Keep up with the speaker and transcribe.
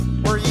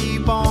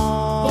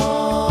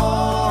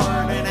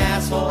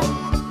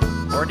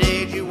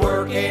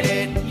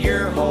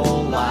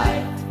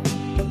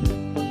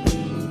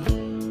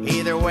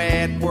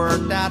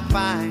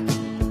fine,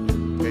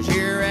 'cause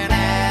you're an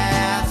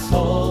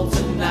asshole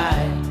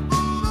tonight.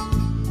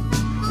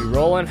 We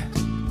rolling?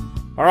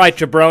 All right,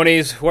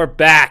 jabronis, we're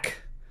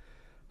back.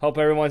 Hope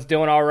everyone's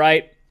doing all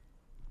right.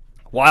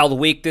 Wild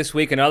week this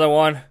week, another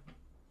one. A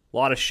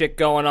lot of shit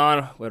going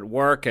on with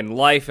work and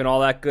life and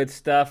all that good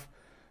stuff.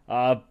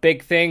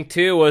 Big thing,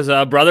 too, was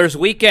Brothers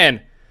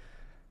Weekend.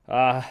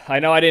 I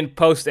know I didn't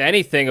post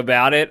anything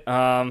about it.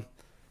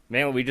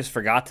 Mainly, we just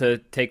forgot to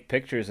take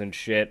pictures and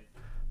shit.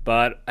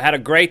 But I had a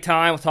great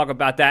time. We'll talk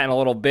about that in a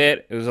little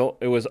bit.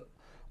 It was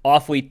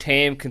awfully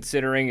tame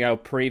considering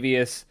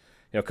previous,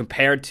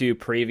 compared to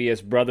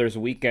previous Brothers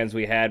Weekends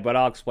we had. But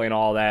I'll explain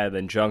all that at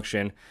the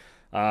junction.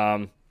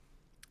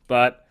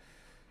 But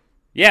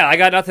yeah, I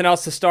got nothing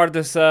else to start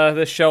this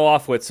show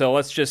off with. So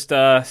let's just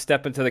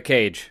step into the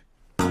cage.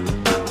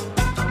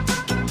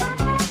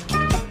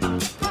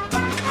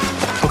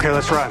 Okay,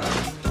 let's run.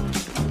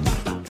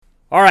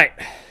 All right.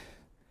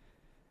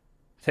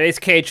 Today's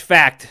Cage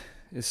Fact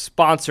is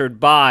sponsored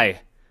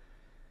by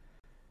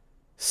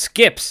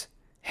Skips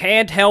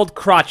Handheld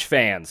Crotch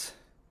Fans.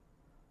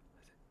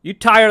 You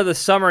tired of the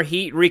summer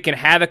heat wreaking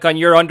havoc on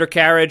your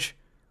undercarriage?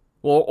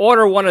 Well,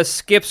 order one of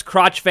Skips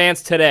crotch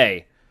fans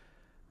today.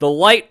 The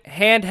light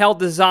handheld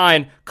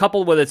design,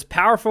 coupled with its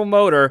powerful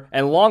motor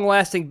and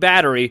long-lasting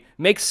battery,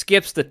 makes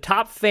Skips the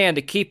top fan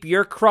to keep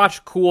your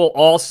crotch cool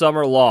all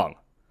summer long.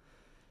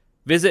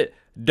 Visit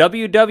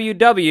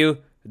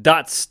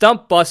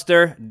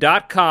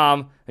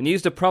www.stumpbuster.com and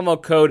use the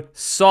promo code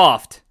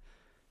SOFT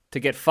to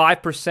get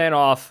 5%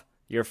 off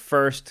your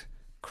first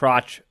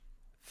crotch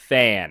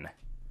fan.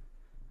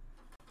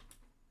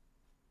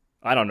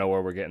 I don't know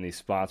where we're getting these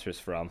sponsors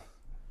from.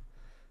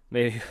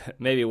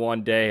 Maybe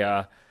one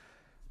day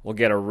we'll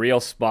get a real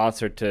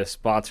sponsor to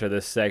sponsor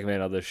this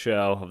segment of the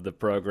show, of the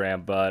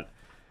program, but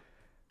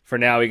for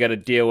now we got to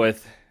deal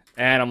with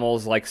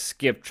animals like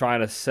Skip trying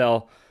to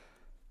sell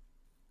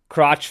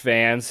crotch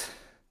fans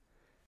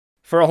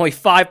for only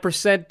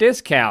 5%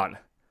 discount.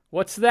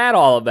 What's that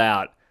all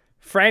about?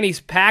 Franny's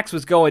Packs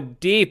was going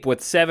deep with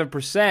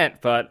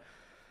 7%, but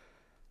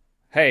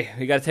hey,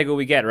 we got to take what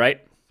we get, right?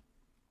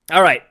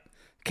 All right,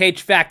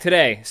 Cage Fact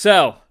today.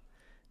 So,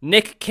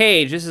 Nick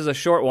Cage, this is a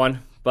short one,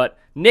 but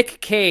Nick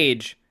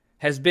Cage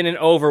has been in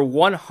over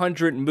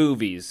 100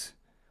 movies.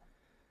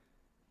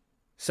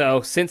 So,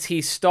 since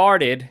he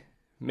started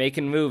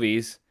making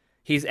movies,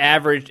 he's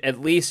averaged at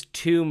least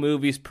 2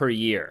 movies per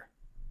year.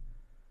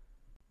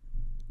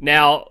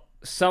 Now,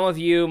 some of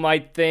you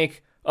might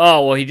think,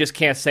 oh, well, he just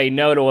can't say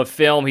no to a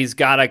film. He's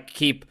got to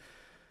keep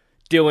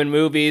doing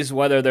movies,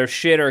 whether they're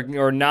shit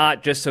or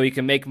not, just so he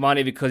can make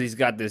money because he's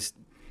got this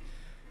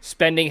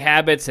spending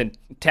habits and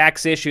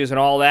tax issues and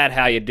all that.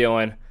 How you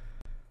doing?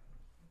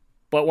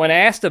 But when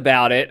asked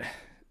about it,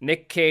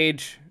 Nick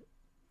Cage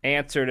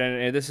answered,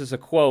 and this is a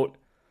quote,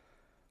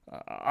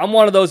 "I'm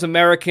one of those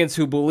Americans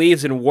who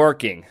believes in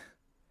working.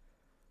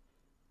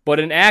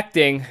 But in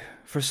acting,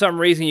 for some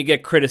reason, you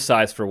get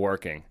criticized for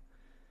working."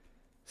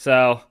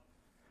 So,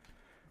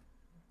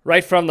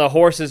 right from the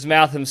horse's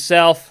mouth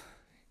himself,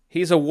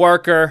 he's a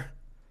worker.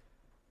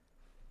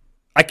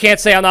 I can't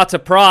say I'm not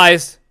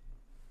surprised.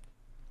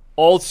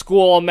 Old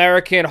school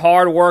American,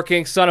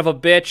 hard-working son of a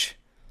bitch.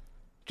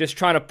 Just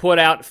trying to put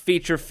out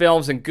feature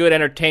films and good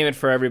entertainment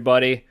for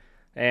everybody.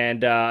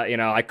 And,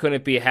 I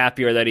couldn't be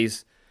happier that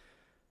he's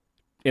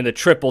in the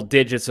triple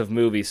digits of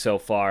movies so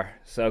far.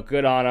 So,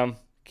 good on him.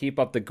 Keep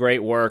up the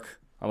great work.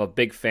 I'm a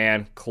big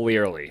fan,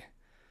 clearly.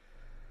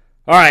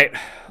 All right.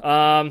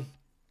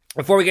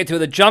 Before we get to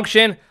the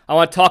junction, I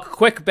want to talk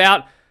quick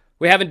about,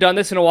 we haven't done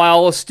this in a while, a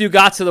little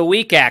Stugotz of the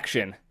Week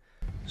action.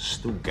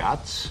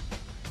 Stugotz?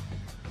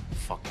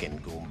 Fucking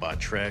Goomba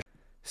trash.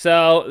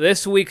 So,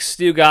 this week's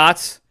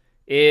Stugotz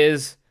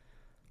is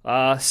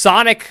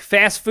Sonic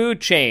fast food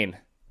chain.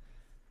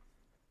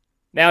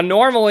 Now,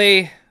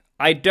 normally,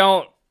 I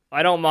don't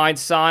mind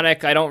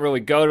Sonic. I don't really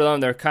go to them.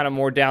 They're kind of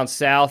more down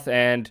south,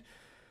 and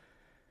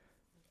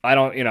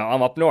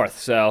I'm up north,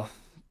 so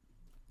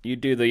you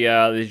do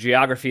the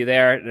geography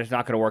there, it's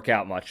not going to work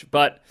out much.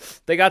 But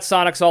they got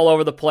Sonics all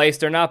over the place.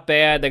 They're not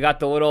bad. They got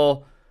the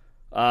little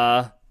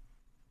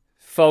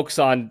folks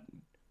on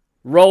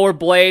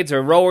rollerblades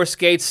or roller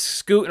skates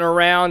scooting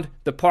around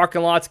the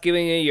parking lots,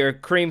 giving you your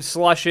cream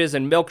slushes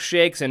and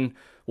milkshakes and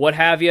what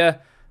have you.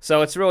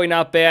 So it's really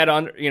not bad,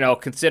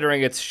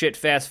 considering it's shit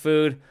fast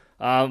food.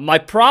 My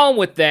problem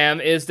with them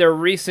is their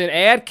recent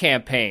ad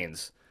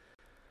campaigns,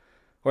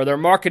 or their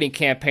marketing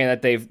campaign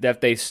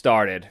that they've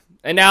started.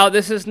 And now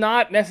this is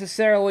not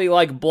necessarily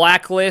like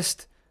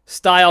Blacklist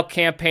style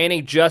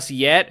campaigning just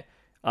yet.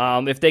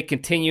 If they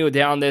continue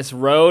down this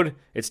road,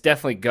 it's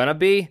definitely gonna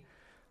be.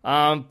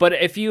 But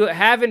if you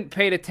haven't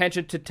paid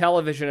attention to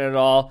television at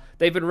all,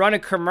 they've been running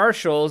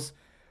commercials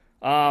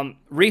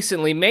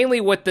recently, mainly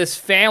with this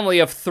family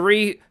of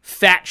 3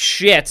 fat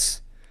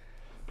shits.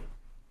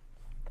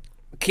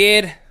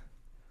 Kid,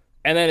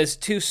 and then his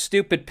 2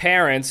 stupid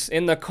parents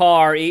in the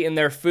car eating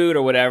their food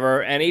or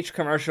whatever, and each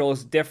commercial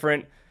is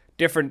different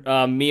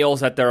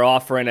meals that they're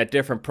offering at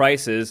different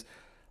prices.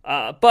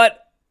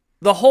 But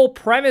the whole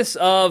premise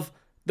of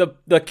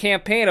the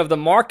campaign of the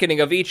marketing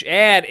of each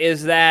ad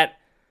is that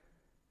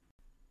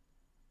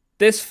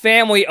this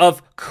family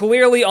of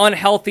clearly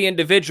unhealthy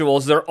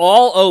individuals, they're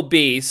all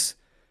obese,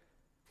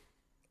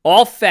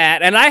 all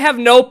fat, and I have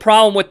no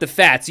problem with the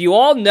fats. You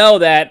all know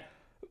that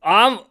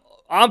I'm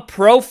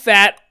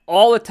pro-fat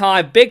all the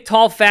time. Big,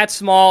 tall, fat,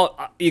 small.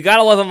 You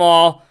gotta love them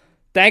all.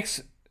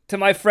 Thanks to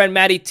my friend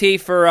Matty T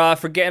for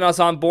getting us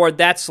on board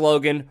that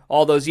slogan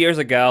all those years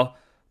ago.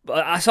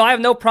 So I have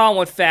no problem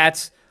with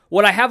fats.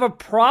 What I have a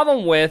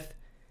problem with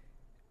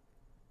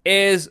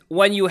is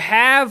when you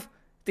have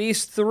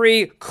these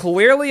three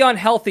clearly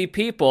unhealthy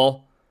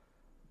people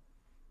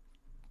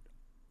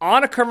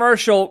on a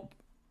commercial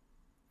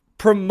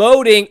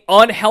promoting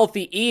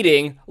unhealthy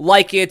eating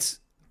like it's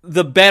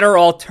the better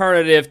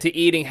alternative to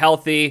eating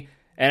healthy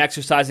and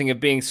exercising and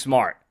being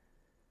smart.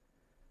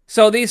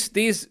 So these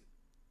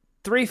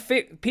three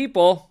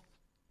people,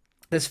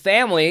 this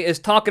family is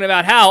talking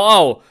about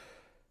how,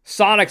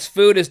 Sonic's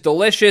food is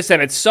delicious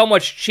and it's so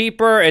much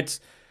cheaper.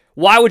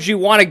 Why would you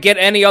want to get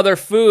any other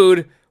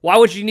food? Why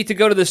would you need to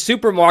go to the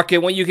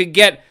supermarket when you could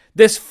get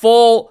this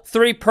full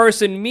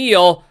 3-person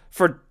meal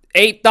for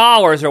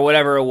 $8 or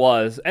whatever it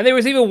was? And there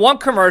was even one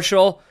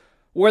commercial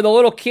where the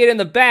little kid in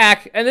the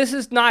back, and this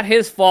is not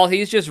his fault,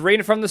 he's just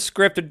reading from the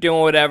script or doing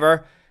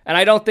whatever, and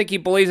I don't think he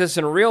believes this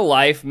in real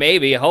life,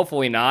 maybe,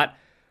 hopefully not,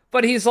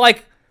 but he's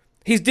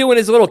doing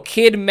his little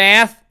kid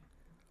math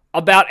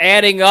about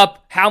adding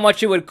up how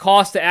much it would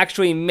cost to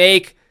actually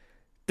make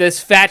this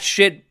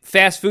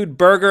fast food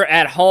burger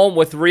at home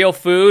with real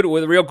food,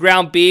 with real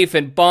ground beef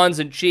and buns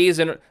and cheese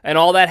and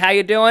all that. How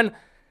you doing?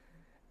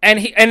 And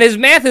his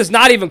math is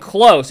not even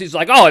close. He's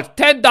like, it's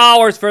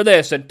 $10 for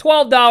this and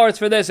 $12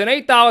 for this and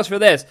 $8 for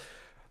this.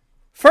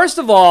 First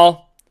of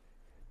all,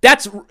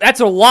 that's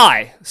a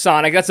lie,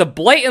 Sonic. That's a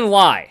blatant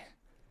lie.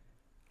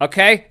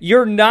 Okay?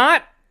 You're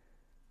not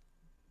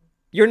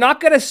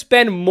going to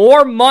spend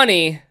more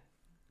money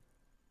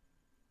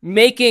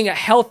making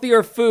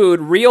healthier food,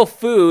 real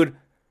food,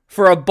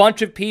 for a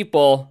bunch of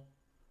people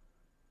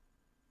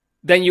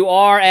than you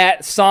are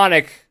at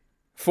Sonic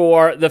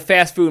for the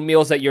fast food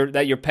meals that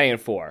you're paying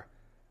for.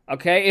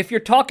 Okay? If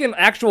you're talking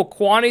actual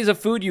quantities of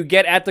food you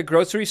get at the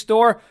grocery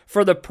store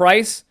for the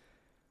price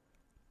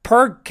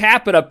per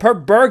capita, per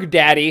Berg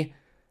Daddy,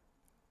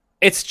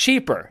 it's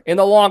cheaper in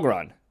the long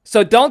run.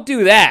 So don't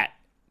do that.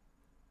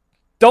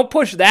 Don't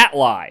push that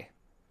lie.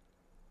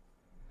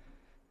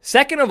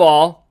 Second of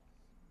all,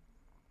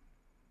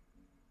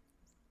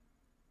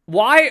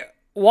 why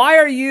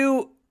are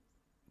you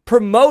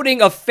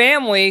promoting a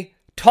family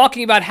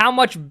talking about how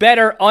much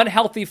better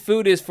unhealthy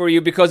food is for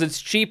you because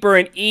it's cheaper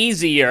and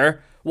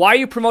easier? Why are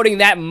you promoting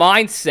that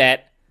mindset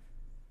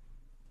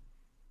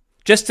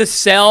just to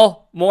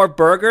sell more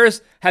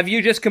burgers? Have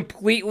you just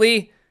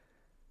completely,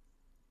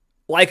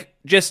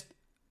 just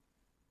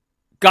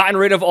gotten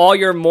rid of all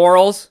your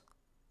morals?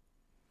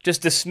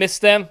 Just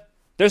dismissed them?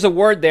 There's a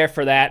word there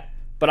for that,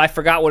 but I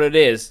forgot what it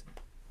is.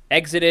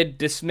 Exited,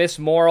 dismiss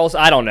morals.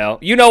 I don't know.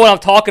 You know what I'm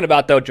talking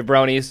about, though,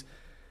 jabronis.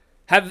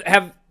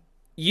 Have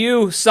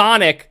you,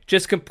 Sonic,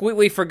 just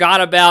completely forgot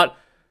about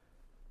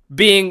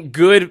being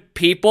good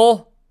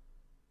people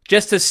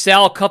just to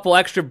sell a couple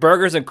extra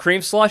burgers and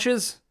cream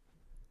slushes?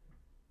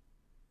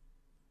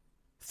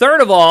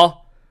 Third of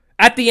all,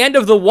 at the end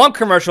of the one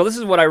commercial, this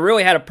is what I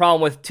really had a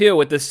problem with, too,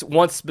 with this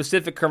one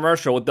specific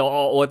commercial with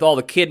all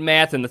the kid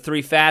math and the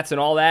 3 fats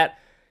and all that,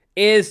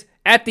 is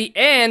at the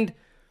end,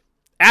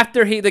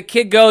 after the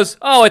kid goes,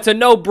 it's a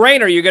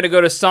no-brainer, you're going to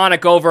go to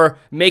Sonic over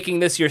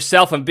making this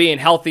yourself and being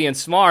healthy and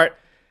smart.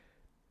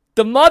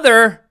 The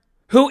mother,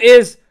 who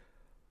is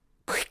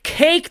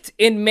caked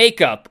in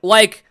makeup,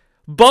 like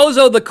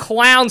Bozo the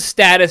Clown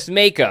status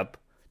makeup,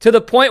 to the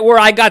point where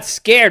I got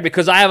scared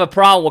because I have a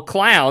problem with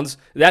clowns.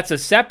 That's a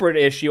separate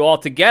issue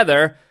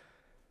altogether.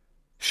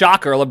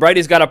 Shocker,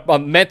 Libretti's got a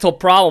mental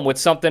problem with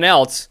something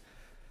else.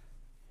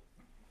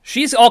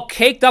 She's all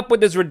caked up with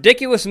this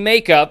ridiculous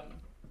makeup,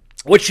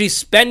 which she's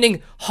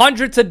spending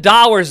hundreds of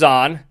dollars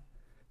on.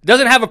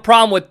 Doesn't have a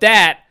problem with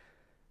that.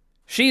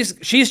 She's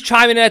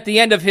chiming in at the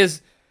end of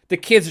the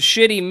kid's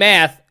shitty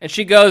math, and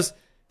she goes,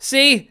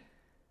 see,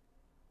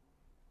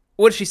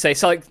 what did she say?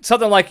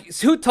 Something like,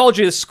 who told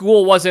you the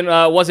school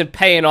wasn't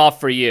paying off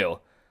for you?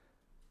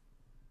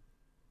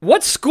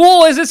 What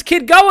school is this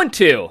kid going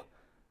to?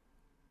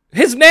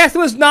 His math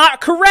was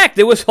not correct.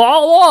 It was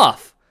all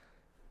off.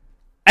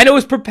 And it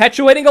was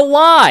perpetuating a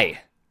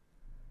lie.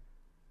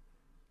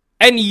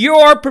 And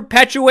you're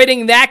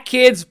perpetuating that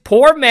kid's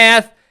poor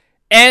math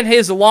and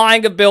his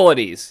lying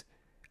abilities.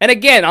 And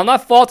again, I'm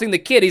not faulting the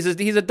kid. He's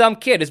a dumb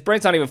kid. His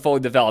brain's not even fully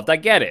developed. I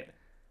get it.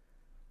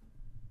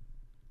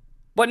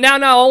 But now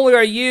not only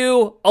are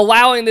you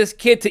allowing this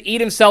kid to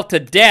eat himself to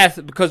death,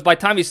 because by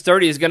the time he's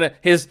 30,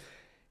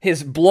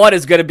 his blood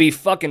is gonna be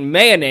fucking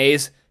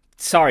mayonnaise.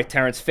 Sorry,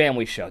 Terrence,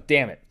 family show.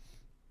 Damn it.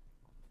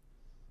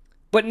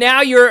 But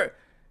now you're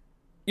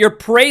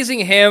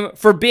praising him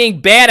for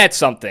being bad at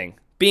something.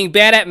 Being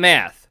bad at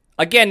math.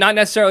 Again, not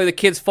necessarily the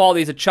kid's fault.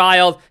 He's a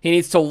child. He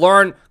needs to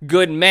learn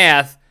good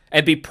math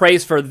and be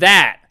praised for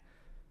that.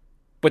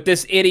 but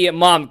this idiot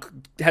mom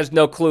has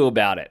no clue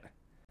about it.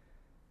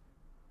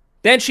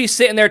 Then she's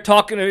sitting there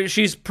talking,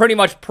 she's pretty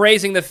much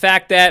praising the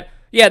fact that,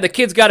 yeah, the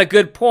kid's got a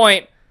good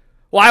point.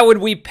 Why would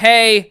we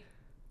pay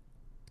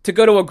to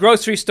go to a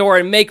grocery store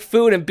and make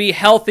food and be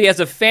healthy as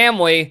a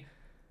family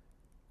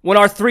when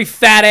our 3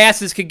 fat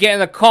asses could get in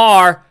the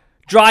car,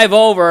 drive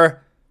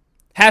over,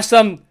 have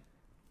some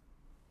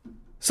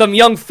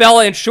young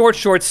fella in short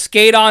shorts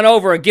skate on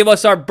over and give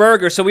us our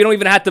burger so we don't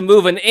even have to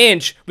move an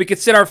inch. We could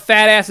sit our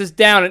fat asses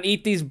down and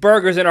eat these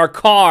burgers in our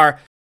car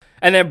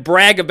and then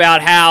brag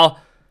about how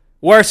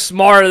we're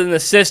smarter than the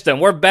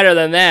system. We're better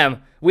than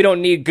them. We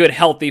don't need good,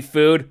 healthy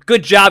food.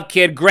 Good job,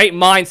 kid. Great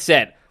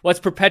mindset. Let's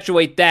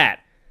perpetuate that.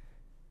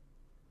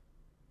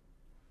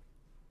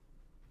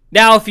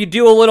 Now, if you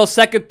do a little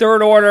second,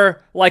 third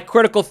order, like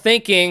critical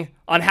thinking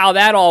on how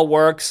that all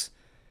works,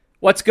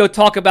 let's go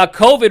talk about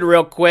COVID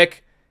real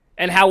quick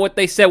and how what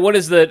they said, what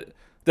is the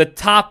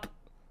top,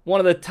 one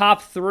of the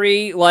top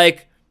 3,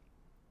 like,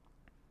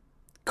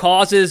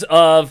 causes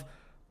of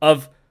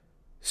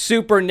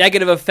super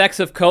negative effects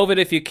of COVID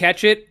if you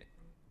catch it.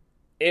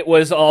 It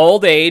was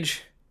old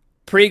age,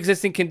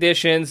 pre-existing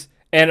conditions,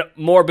 and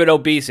morbid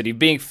obesity,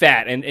 being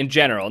fat in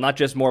general, not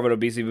just morbid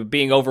obesity, but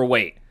being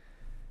overweight.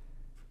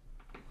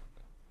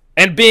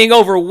 And being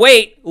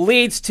overweight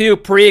leads to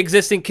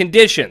pre-existing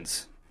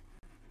conditions.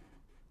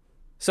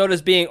 So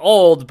does being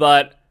old,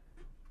 but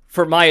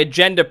for my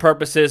agenda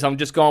purposes, I'm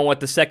just going with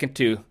the second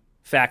 2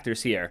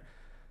 factors here.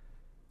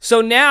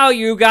 So now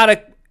you got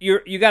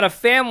a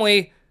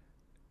family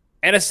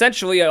and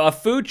essentially a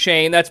food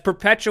chain that's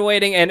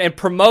perpetuating and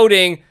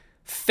promoting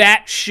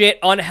fat shit,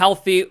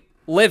 unhealthy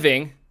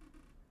living,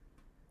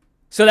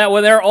 so that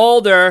when they're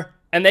older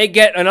and they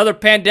get another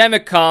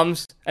pandemic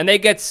comes and they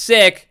get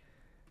sick,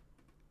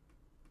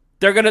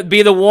 they're going to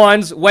be the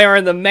ones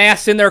wearing the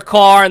masks in their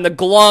car and the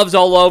gloves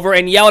all over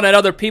and yelling at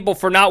other people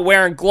for not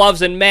wearing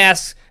gloves and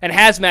masks and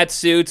hazmat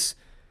suits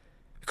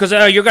because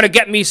you're going to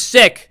get me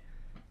sick.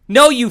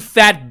 No, you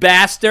fat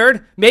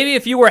bastard. Maybe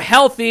if you were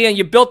healthy and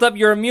you built up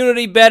your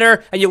immunity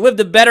better and you lived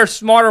a better,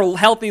 smarter,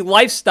 healthy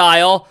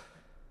lifestyle,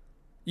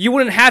 you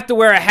wouldn't have to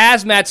wear a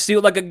hazmat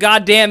suit like a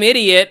goddamn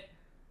idiot.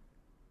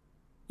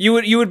 You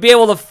would be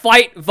able to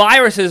fight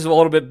viruses a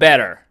little bit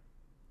better.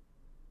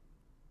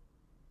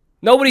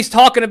 Nobody's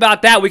talking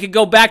about that. We could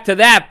go back to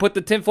that, put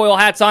the tinfoil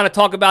hats on and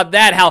talk about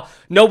that, how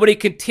nobody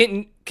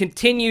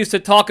continues to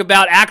talk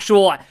about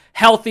actual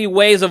healthy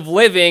ways of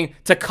living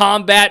to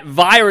combat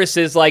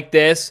viruses like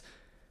this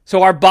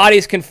so our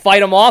bodies can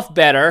fight them off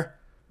better.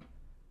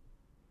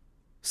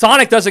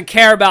 Sonic doesn't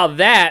care about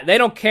that. They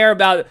don't care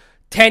about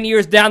 10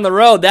 years down the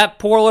road. That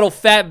poor little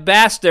fat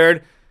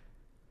bastard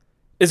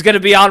is going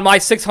to be on my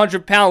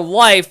 600-pound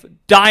life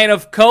dying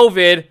of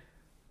COVID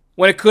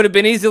when it could have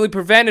been easily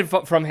prevented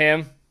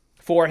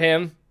for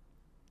him.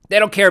 They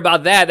don't care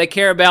about that. They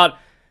care about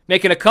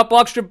making a couple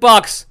extra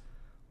bucks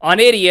on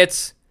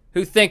idiots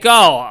who think,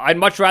 oh, I'd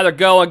much rather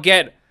go and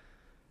get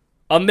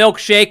a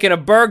milkshake and a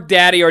Berg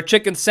Daddy or a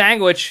chicken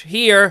sandwich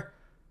here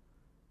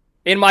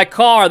in my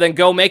car than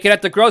go make it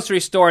at the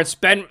grocery store and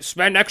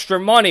spend extra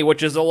money,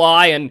 which is a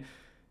lie, and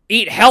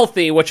eat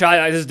healthy, which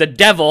is the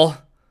devil.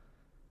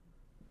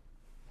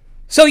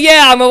 So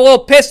yeah, I'm a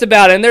little pissed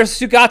about it, and there's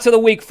Sugats of the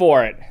Week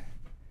for it.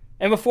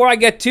 And before I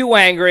get too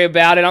angry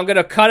about it, I'm going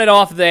to cut it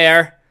off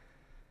there.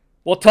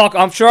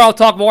 I'm sure I'll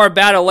talk more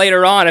about it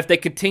later on if they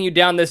continue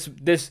down this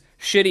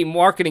shitty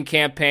marketing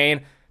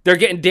campaign. They're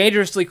getting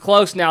dangerously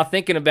close now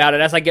thinking about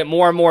it as I get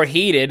more and more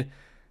heated.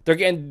 They're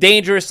getting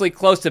dangerously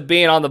close to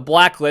being on the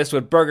blacklist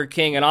with Burger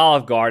King and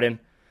Olive Garden.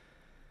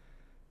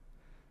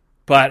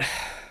 But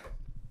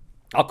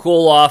I'll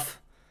cool off.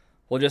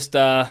 We'll just,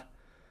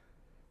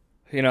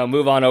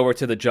 move on over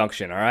to the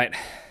Junction, all right?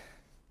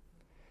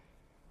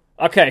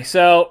 Okay,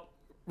 so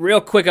real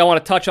quick, I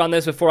want to touch on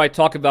this before I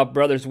talk about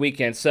Brothers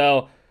Weekend.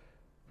 So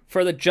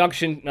for the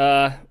Junction,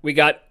 we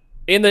got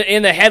in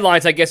the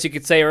headlines, I guess you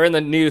could say, or in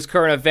the news,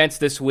 current events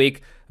this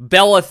week,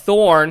 Bella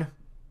Thorne.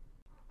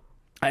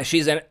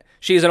 She's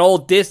an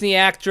old Disney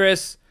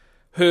actress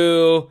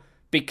who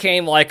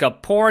became like a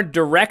porn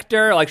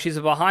director, like she's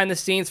behind the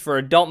scenes for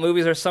adult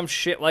movies or some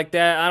shit like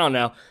that. I don't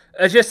know.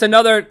 It's just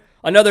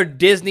another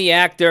Disney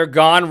actor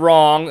gone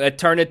wrong that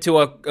turned into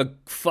a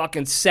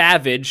fucking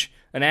savage,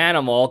 an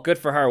animal. Good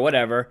for her,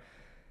 whatever.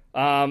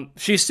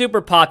 She's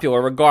super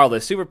popular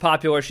regardless. Super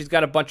popular. She's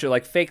got a bunch of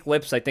like fake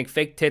lips, I think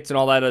fake tits and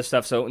all that other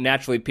stuff, so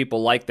naturally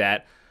people like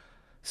that.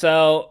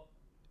 So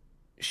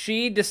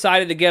she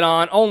decided to get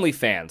on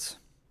OnlyFans.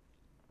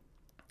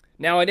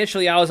 Now,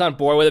 initially I was on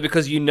board with it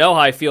because you know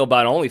how I feel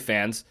about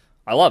OnlyFans.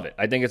 I love it.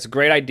 I think it's a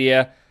great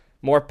idea.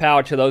 More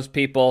power to those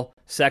people.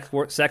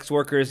 Sex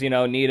workers,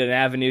 need an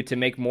avenue to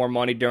make more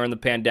money during the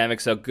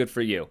pandemic, so good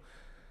for you.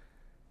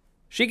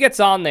 She gets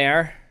on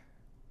there,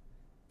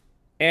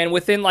 and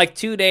within like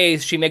 2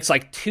 days, she makes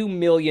like $2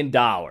 million,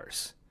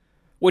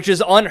 which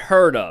is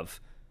unheard of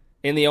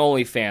in the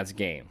OnlyFans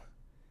game.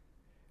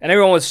 And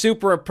everyone was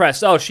super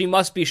impressed. Oh, she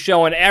must be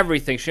showing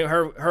everything.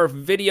 Her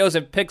videos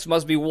and pics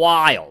must be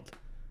wild.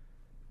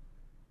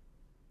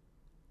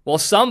 Well,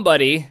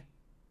 somebody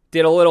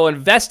did a little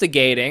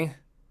investigating,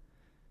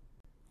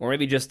 or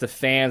maybe just the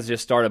fans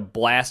just started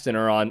blasting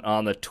her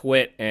on the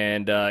Twit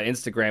and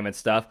Instagram and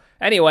stuff.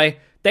 Anyway,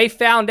 they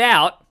found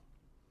out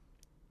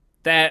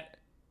that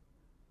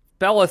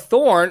Bella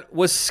Thorne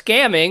was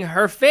scamming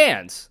her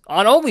fans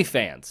on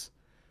OnlyFans.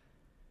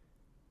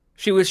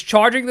 She was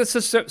charging the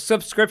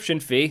subscription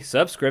fee.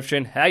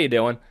 How you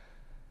doing?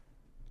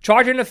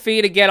 Charging a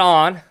fee to get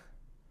on.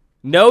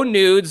 No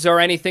nudes or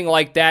anything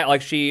like that,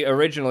 like she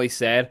originally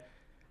said.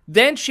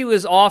 Then she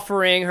was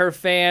offering her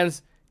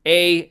fans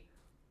a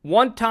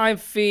one-time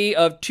fee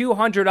of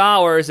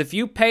 $200. If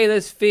you pay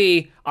this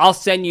fee, I'll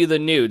send you the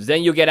nudes.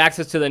 Then you'll get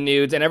access to the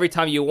nudes, and every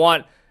time you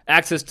want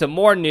access to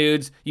more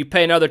nudes, you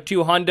pay another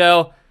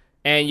 $200,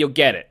 and you'll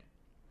get it.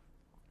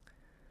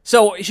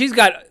 So she's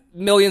got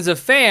millions of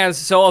fans,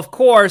 so of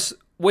course,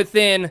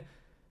 within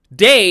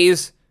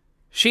days,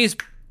 she's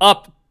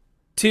up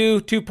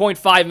to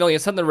 2.5 million,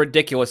 something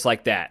ridiculous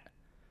like that.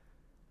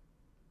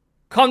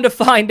 Come to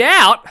find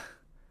out,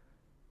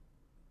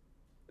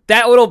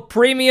 that little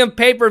premium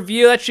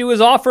pay-per-view that she was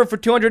offering for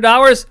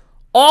 $200,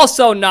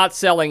 also not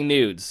selling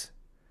nudes.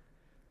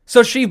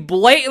 So she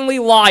blatantly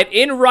lied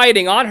in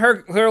writing on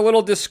her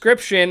little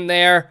description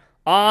there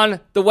on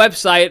the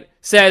website,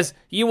 says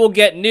you will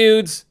get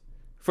nudes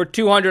for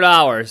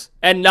 $200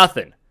 and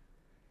nothing.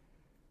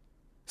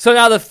 So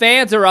now the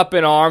fans are up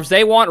in arms.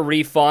 They want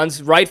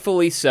refunds,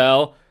 rightfully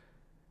so.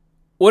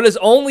 What does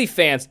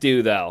OnlyFans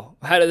do, though?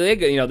 How do they,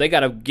 they got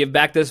to give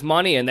back this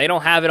money, and they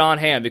don't have it on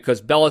hand because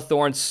Bella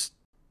Thorne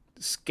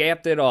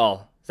scamped it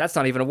all. That's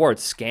not even a word.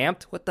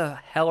 Scamped? What the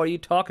hell are you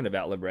talking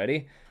about,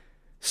 Libretti?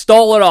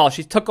 Stole it all.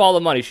 She took all the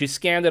money. She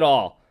scammed it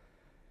all.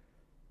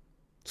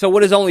 So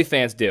what does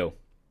OnlyFans do?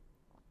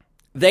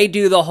 They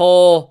do the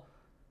whole,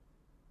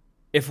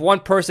 if one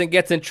person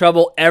gets in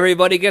trouble,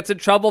 everybody gets in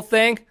trouble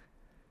thing.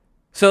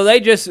 So they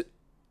just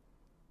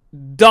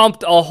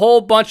dumped a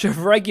whole bunch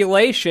of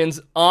regulations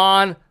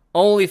on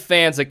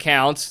OnlyFans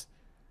accounts.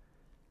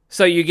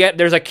 So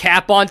there's a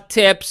cap on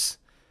tips.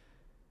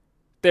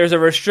 There's a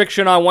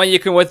restriction on when you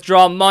can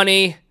withdraw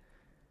money.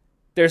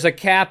 There's a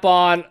cap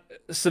on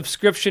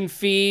subscription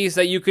fees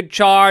that you could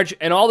charge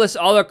and all this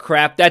other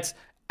crap that's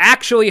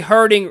actually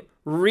hurting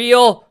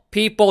real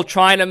people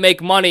trying to make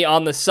money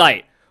on the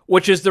site,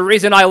 which is the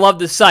reason I love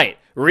the site.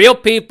 Real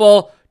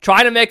people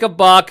trying to make a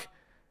buck,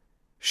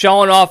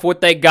 showing off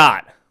what they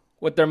got,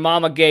 what their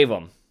mama gave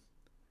them.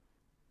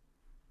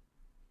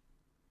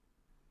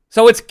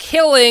 So it's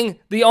killing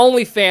the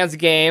OnlyFans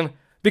game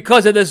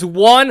because of this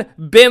one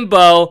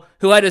bimbo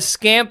who had to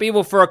scam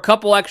people for a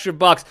couple extra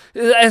bucks,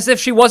 as if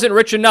she wasn't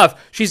rich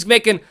enough. She's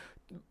making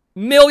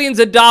millions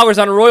of dollars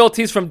on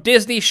royalties from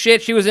Disney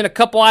shit. She was in a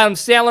couple Adam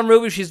Sandler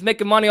movies. She's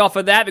making money off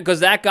of that because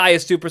that guy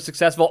is super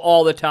successful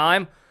all the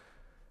time.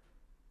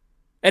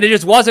 And it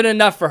just wasn't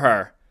enough for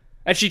her.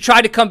 And she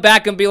tried to come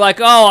back and be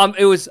like,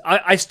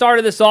 I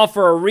started this off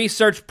for a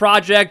research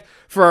project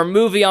for a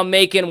movie I'm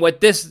making with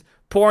this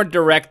porn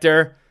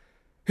director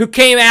who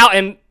came out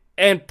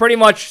and pretty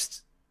much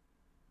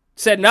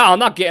said, no, I'm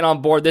not getting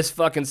on board this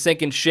fucking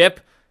sinking ship.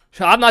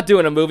 I'm not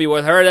doing a movie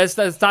with her.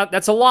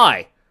 That's a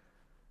lie.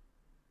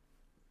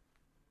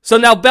 So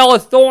now Bella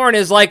Thorne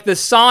is like the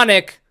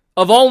Sonic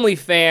of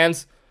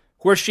OnlyFans,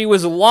 where she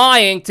was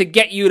lying to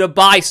get you to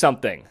buy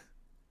something.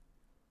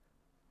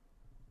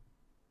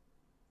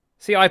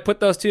 See how I put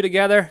those two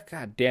together?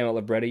 God damn it,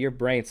 Libretti. Your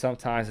brain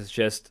sometimes is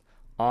just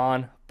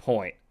on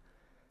point.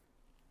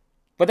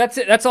 But that's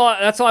it. That's all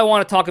I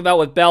want to talk about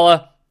with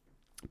Bella.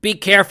 Be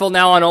careful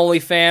now on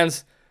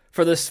OnlyFans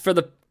for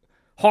the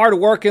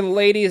hard-working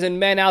ladies and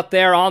men out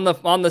there on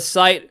the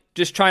site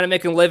just trying to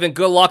make a living.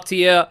 Good luck to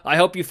you. I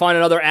hope you find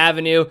another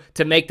avenue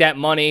to make that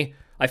money.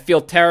 I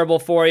feel terrible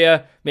for you.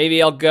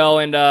 Maybe I'll go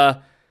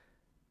and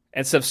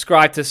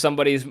subscribe to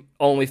somebody's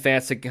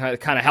OnlyFans to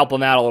kind of help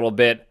them out a little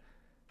bit.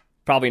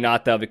 Probably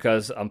not, though,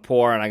 because I'm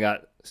poor and I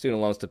got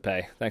student loans to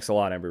pay. Thanks a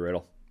lot, Embry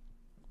Riddle.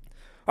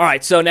 All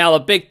right, so now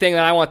the big thing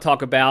that I want to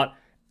talk about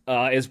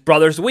is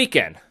Brothers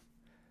Weekend.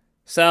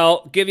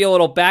 So, give you a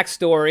little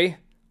backstory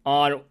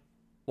on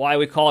why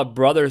we call it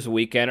Brothers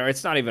Weekend, or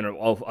it's not even an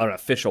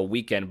official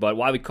weekend, but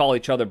why we call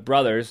each other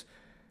brothers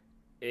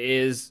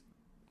is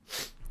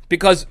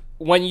because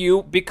when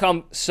you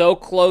become so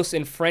close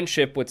in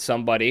friendship with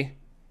somebody,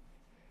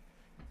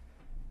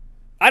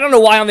 I don't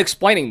know why I'm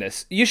explaining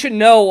this. You should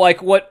know,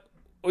 like, what,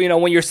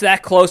 when you're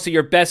that close to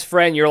your best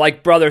friend, you're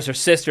like brothers or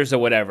sisters or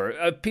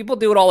whatever. People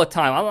do it all the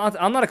time.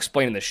 I'm not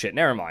explaining this shit.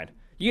 Never mind.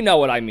 You know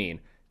what I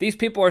mean. These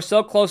people are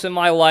so close in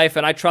my life,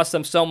 and I trust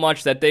them so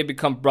much that they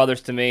become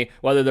brothers to me,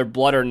 whether they're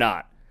blood or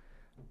not.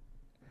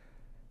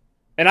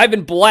 And I've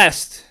been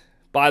blessed,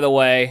 by the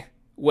way,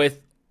 with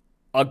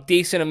a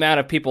decent amount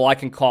of people I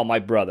can call my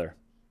brother.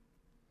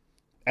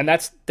 And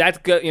that's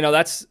good.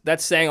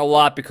 That's saying a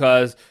lot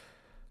because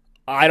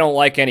I don't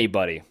like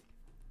anybody.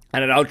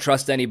 And I don't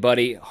trust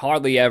anybody,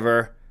 hardly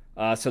ever.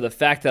 So the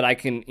fact that I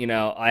can,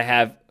 I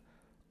have,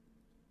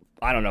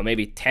 I don't know,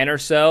 maybe 10 or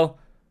so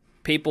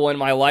people in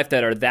my life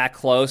that are that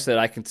close that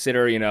I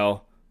consider,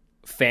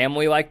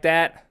 family like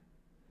that.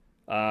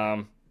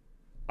 I'm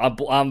I'm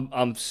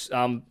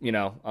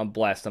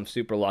blessed. I'm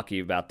super lucky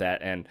about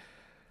that.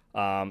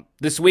 And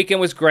this weekend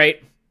was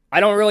great. I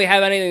don't really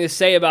have anything to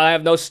say about it. I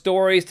have no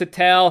stories to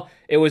tell.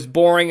 It was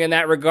boring in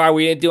that regard.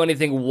 We didn't do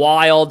anything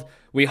wild.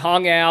 We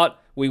hung out.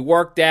 We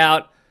worked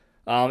out.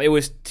 It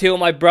was two of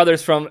my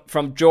brothers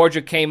from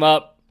Georgia came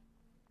up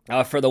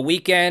for the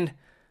weekend.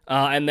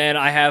 And then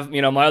I have,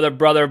 my other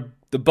brother,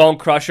 the Bone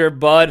Crusher,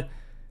 Bud,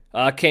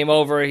 came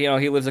over.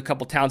 He lives a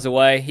couple towns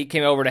away. He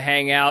came over to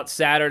hang out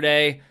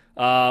Saturday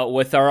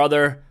with our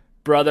other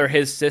brother,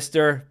 his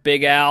sister,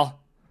 Big Al.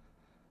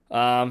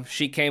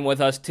 She came with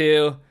us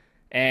too.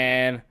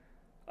 And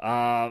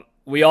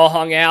we all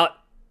hung out.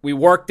 We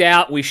worked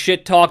out. We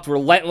shit-talked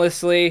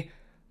relentlessly.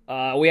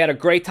 We had a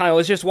great time. It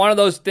was just one of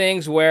those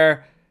things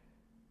where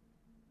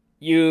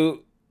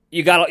you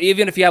got,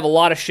 even if you have a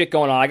lot of shit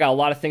going on, I got a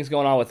lot of things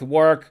going on with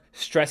work,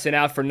 stressing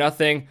out for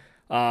nothing,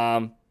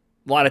 a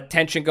lot of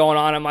tension going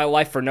on in my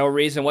life for no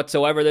reason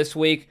whatsoever this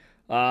week,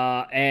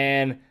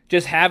 and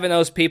just having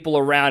those people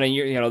around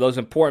and those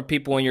important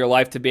people in your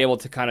life to be able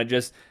to kind of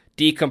just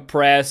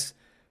decompress,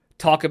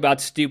 talk about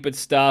stupid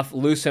stuff,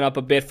 loosen up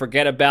a bit,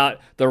 forget about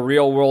the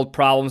real world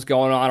problems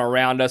going on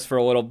around us for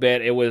a little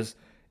bit. It was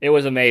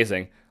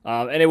amazing.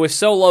 And it was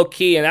so low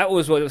key, and that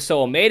was what was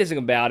so amazing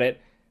about it,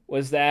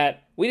 was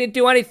that we didn't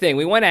do anything.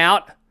 We went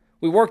out,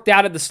 we worked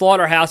out at the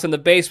slaughterhouse in the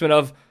basement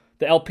of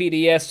the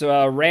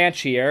LPDS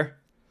ranch here,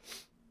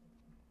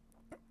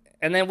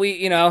 and then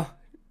we,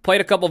 played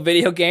a couple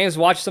video games,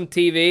 watched some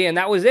TV, and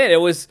that was it.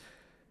 It was,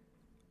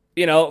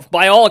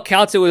 by all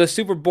accounts, it was a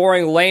super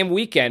boring, lame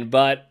weekend,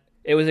 but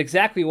it was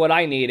exactly what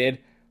I needed.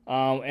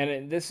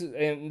 And this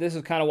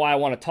is kind of why I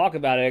want to talk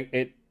about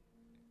it.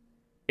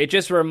 It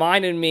just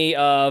reminded me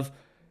of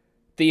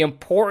the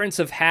importance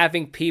of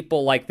having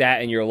people like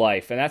that in your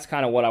life. And that's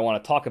kind of what I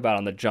want to talk about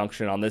on the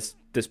junction, on this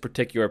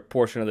particular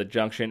portion of the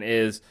junction,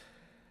 is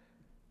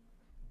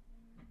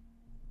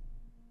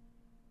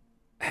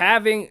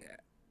having,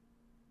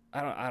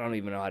 I don't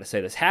even know how to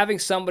say this, having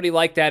somebody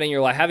like that in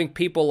your life, having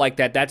people like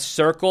that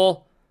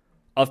circle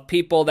of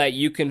people that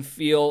you can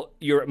feel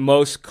you're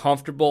most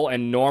comfortable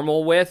and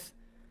normal with,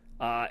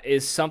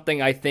 is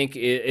something I think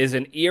is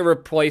an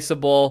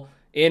irreplaceable,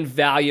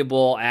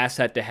 invaluable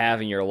asset to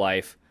have in your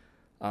life.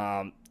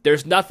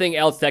 There's nothing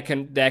else that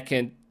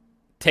can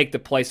take the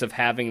place of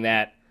having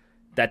that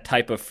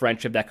type of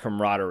friendship, that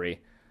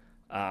camaraderie.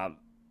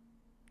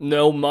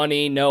 No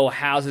money, no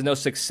houses, no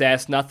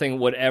success, nothing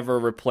would ever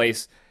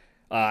replace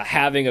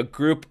having a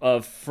group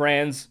of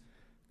friends,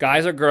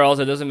 guys or girls,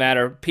 it doesn't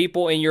matter,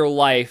 people in your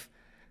life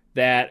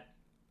that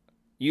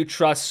you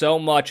trust so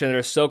much and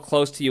are so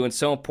close to you and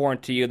so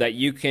important to you that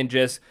you can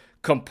just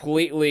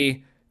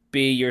completely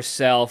be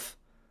yourself.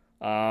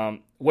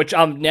 Which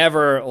I'm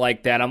never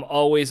like that. I'm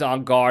always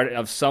on guard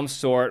of some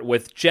sort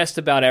with just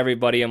about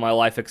everybody in my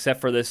life except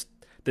for this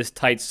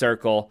tight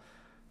circle.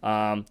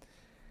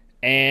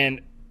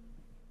 And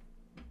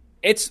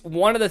it's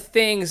one of the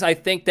things I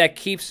think that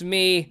keeps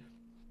me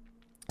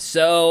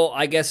so,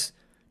 I guess,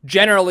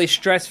 generally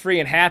stress-free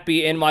and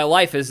happy in my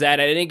life, is that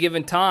at any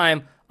given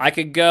time, I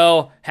could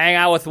go hang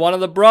out with one of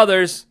the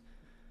brothers,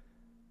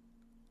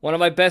 one of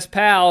my best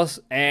pals,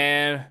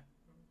 and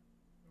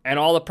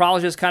all the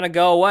problems just kind of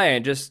go away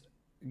and just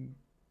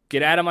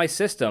get out of my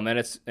system, and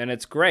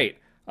it's great.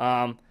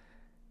 And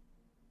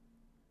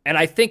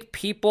I think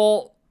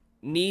people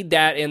need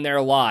that in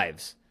their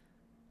lives,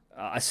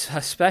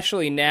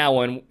 especially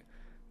now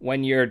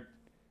when you're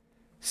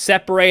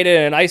separated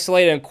and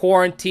isolated and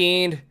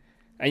quarantined,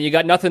 and you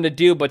got nothing to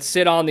do but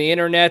sit on the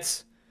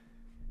internets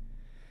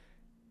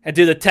and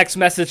do the text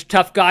message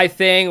tough guy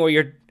thing where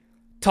you're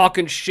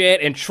talking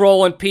shit and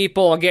trolling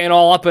people and getting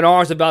all up in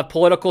arms about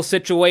political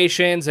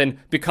situations and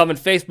becoming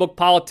Facebook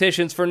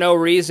politicians for no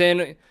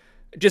reason.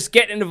 Just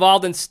getting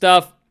involved in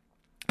stuff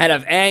out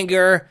of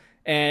anger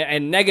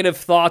and negative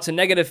thoughts and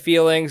negative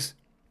feelings,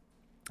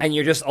 and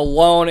you're just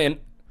alone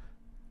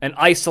and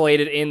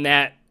isolated in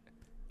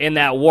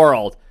that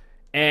world.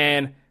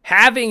 And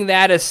having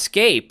that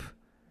escape,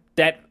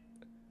 that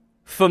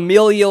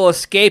familial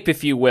escape,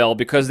 if you will,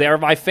 because they're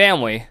my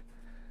family,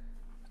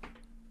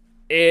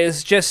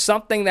 is just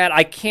something that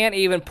I can't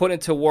even put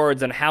into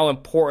words on how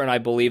important I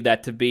believe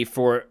that to be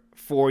for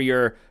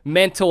your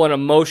mental and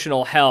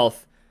emotional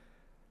health.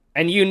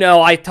 And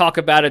I talk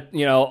about it,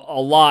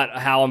 a lot,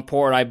 how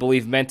important I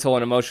believe mental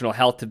and emotional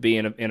health to be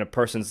in a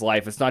person's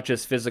life. It's not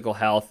just physical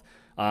health.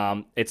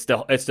 It's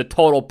the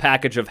total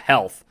package of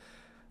health.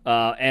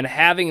 And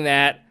having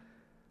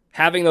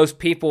those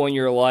people in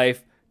your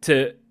life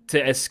to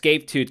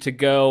escape to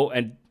go,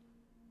 and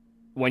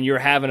when you're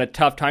having a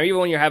tough time, even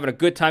when you're having a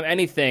good time,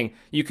 anything,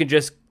 you can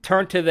just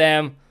turn to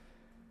them,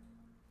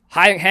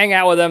 hang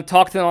out with them,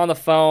 talk to them on the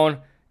phone,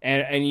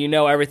 and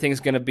everything's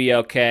going to be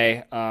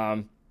okay.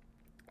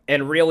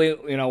 And really,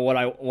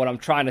 what I'm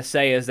trying to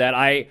say is that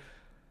I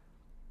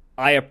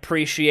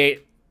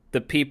appreciate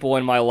the people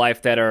in my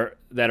life that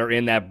are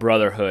in that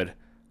brotherhood.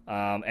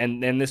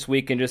 And this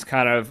weekend just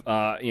kind of,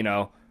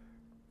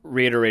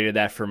 reiterated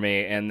that for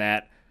me, and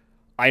that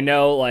I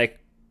know, like,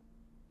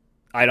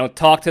 I don't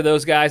talk to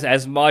those guys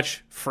as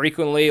much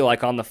frequently,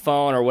 like on the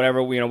phone or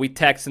whatever. We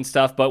text and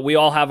stuff, but we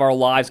all have our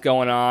lives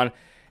going on.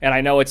 And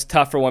I know it's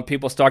tougher when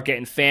people start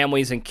getting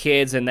families and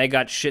kids and they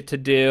got shit to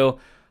do.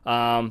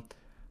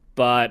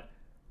 But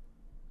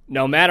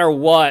no matter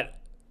what,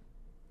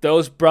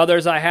 those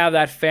brothers I have,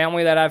 that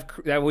family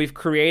that we've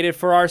created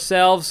for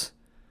ourselves,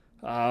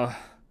 that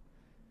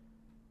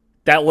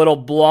little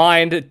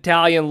blind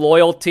Italian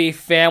loyalty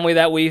family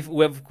that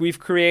we've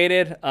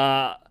created,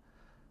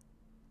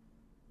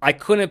 I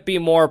couldn't be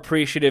more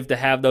appreciative to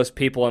have those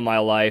people in my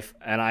life,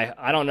 and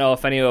I don't know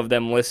if any of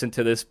them listen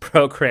to this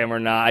program or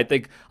not.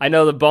 I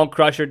know the Bone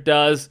Crusher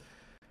does.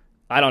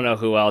 I don't know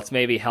who else.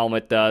 Maybe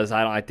Helmet does.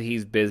 I think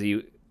he's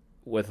busy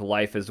with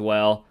life as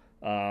well.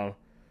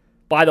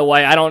 By the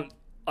way, I don't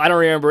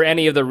remember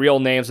any of the real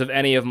names of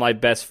any of my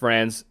best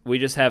friends. We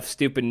just have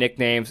stupid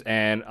nicknames,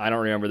 and I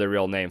don't remember the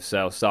real names,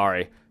 so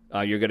sorry.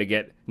 You're going to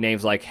get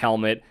names like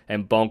Helmet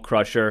and Bone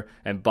Crusher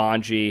and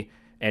Bonji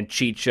and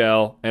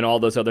Chicho and all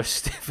those other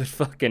stupid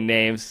fucking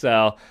names.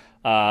 So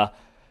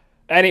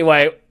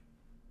anyway,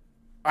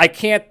 I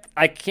can't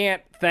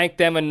thank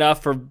them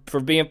enough for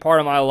being part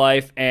of my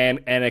life and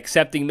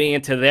accepting me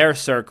into their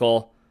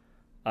circle.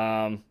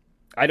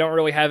 I don't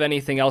really have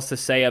anything else to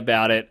say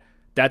about it.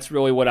 That's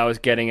really what I was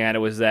getting at. It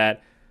was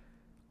that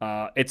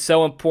it's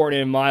so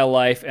important in my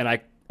life,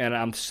 and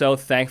I'm so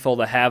thankful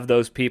to have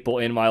those people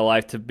in my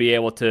life to be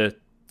able to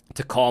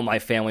call my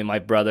family my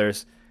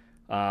brothers.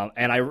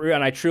 And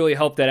I truly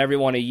hope that every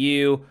one of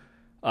you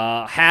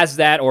has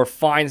that or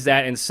finds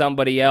that in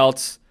somebody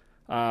else.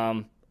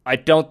 I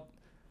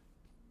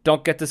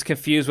don't get this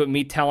confused with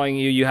me telling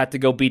you have to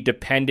go be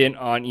dependent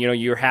on,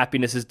 your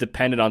happiness is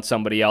dependent on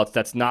somebody else.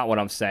 That's not what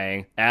I'm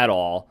saying at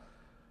all.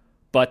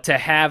 But to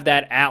have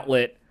that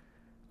outlet,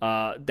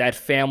 that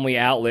family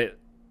outlet,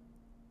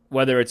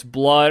 whether it's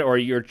blood or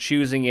you're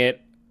choosing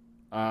it,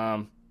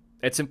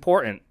 it's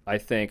important. I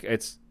think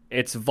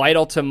it's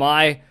vital to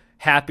my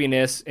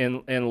happiness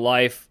in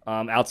life,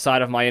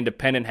 outside of my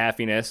independent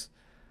happiness,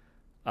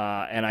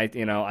 and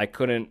I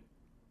couldn't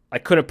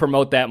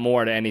promote that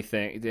more to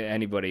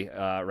anybody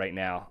right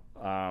now.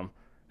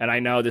 And I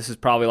know this is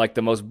probably like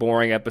the most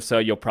boring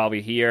episode you'll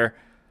probably hear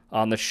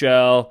on the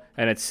show,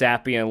 and it's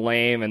sappy and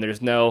lame, and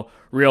there's no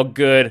real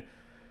good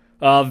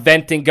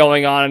venting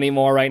going on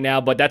anymore right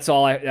now. But that's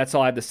all I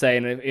have to say.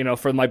 And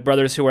for my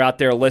brothers who are out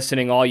there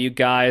listening, all you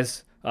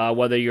guys,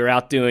 whether you're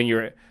out doing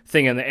your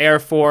thing in the Air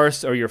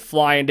Force or you're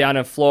flying down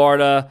in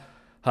Florida,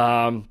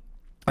 or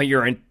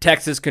you're in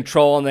Texas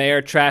controlling the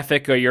air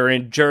traffic, or you're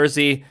in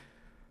Jersey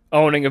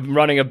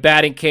running a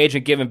batting cage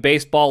and giving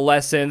baseball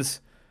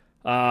lessons,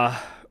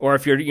 or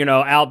if you're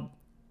out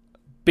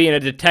being a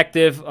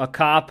detective, a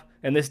cop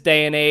in this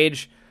day and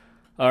age,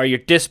 or you're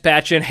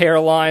dispatching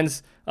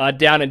airlines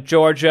down in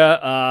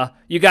Georgia,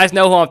 you guys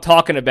know who I'm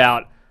talking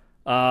about.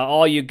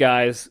 All you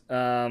guys.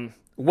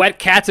 Wet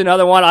Cat's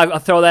another one. I'll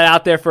throw that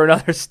out there for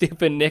another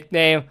stupid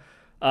nickname.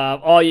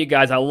 All you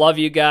guys, I love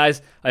you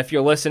guys. If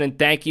you're listening,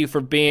 thank you for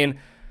being,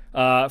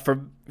 for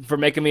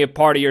making me a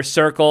part of your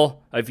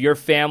circle, of your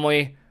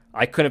family.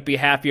 I couldn't be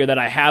happier that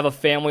I have a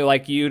family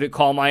like you to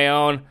call my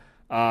own.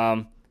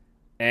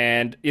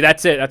 And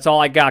that's it. That's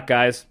all I got,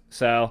 guys.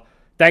 So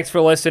thanks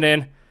for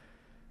listening.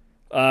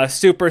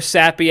 Super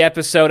sappy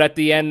episode at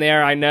the end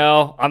there. I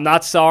know. I'm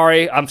not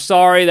sorry. I'm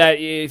sorry that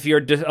if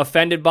you're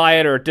offended by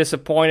it or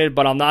disappointed,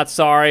 but I'm not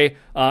sorry.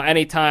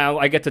 Anytime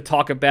I get to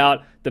talk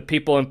about the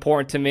people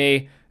important to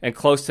me and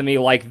close to me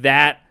like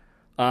that,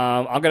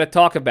 I'm going to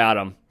talk about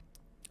them.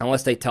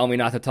 Unless they tell me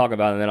not to talk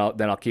about them,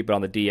 then I'll keep it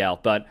on the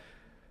DL. But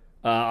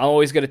I'm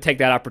always going to take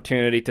that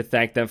opportunity to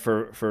thank them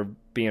for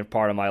being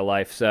part of my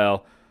life.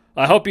 So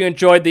I hope you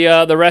enjoyed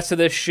the rest of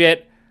this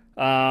shit.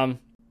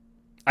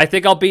 I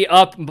think I'll be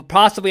up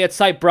possibly at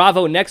Site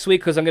Bravo next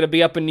week because I'm going to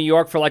be up in New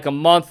York for like a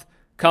month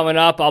coming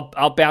up.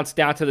 I'll bounce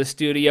down to the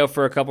studio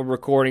for a couple of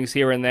recordings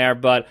here and there,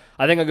 but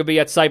I think I'm going to be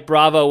at Site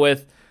Bravo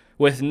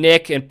with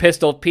Nick and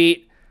Pistol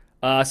Pete,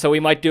 so we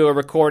might do a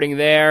recording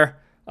there.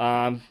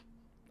 I'll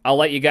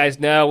let you guys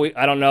know.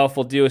 I don't know if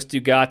we'll do a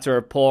Stugats or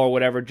a poll or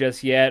whatever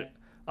just yet.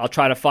 I'll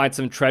try to find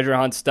some treasure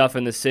hunt stuff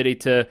in the city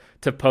to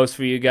post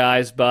for you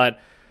guys, but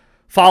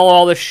follow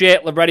all the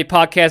shit, Libretti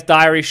Podcast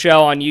Diary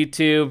Show on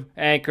YouTube,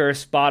 Anchor,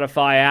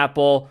 Spotify,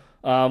 Apple.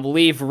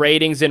 Leave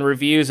ratings and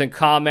reviews and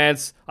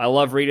comments. I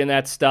love reading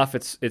that stuff.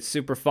 It's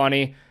super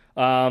funny.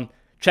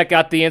 Check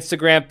out the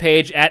Instagram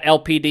page at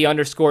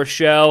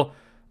LPD_show.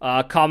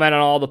 Comment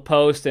on all the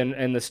posts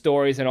and the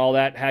stories and all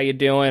that. How you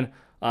doing?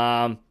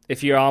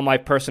 If you're on my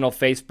personal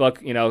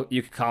Facebook,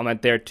 you can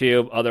comment there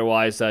too.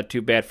 Otherwise,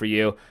 too bad for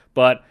you.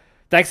 But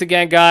thanks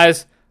again,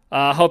 guys.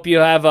 Hope you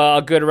have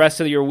a good rest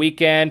of your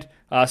weekend.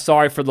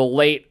 Sorry for the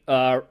late,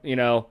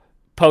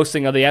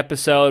 posting of the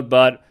episode,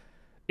 but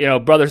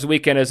Brothers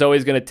Weekend is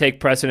always going to take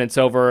precedence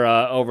over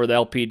the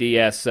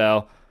LPDS.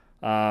 So,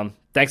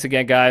 thanks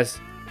again, guys.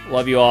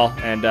 Love you all,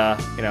 and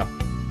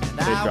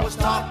stay strong. I was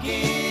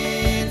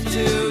talking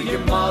to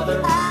your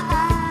mother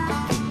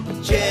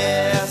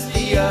just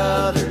the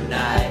other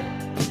night.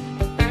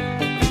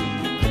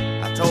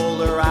 I told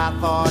her I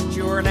thought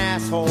you were an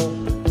asshole.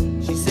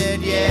 She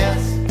said, yes,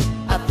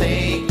 I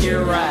think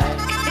you're right.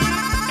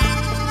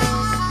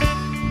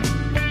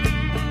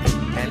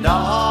 And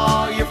all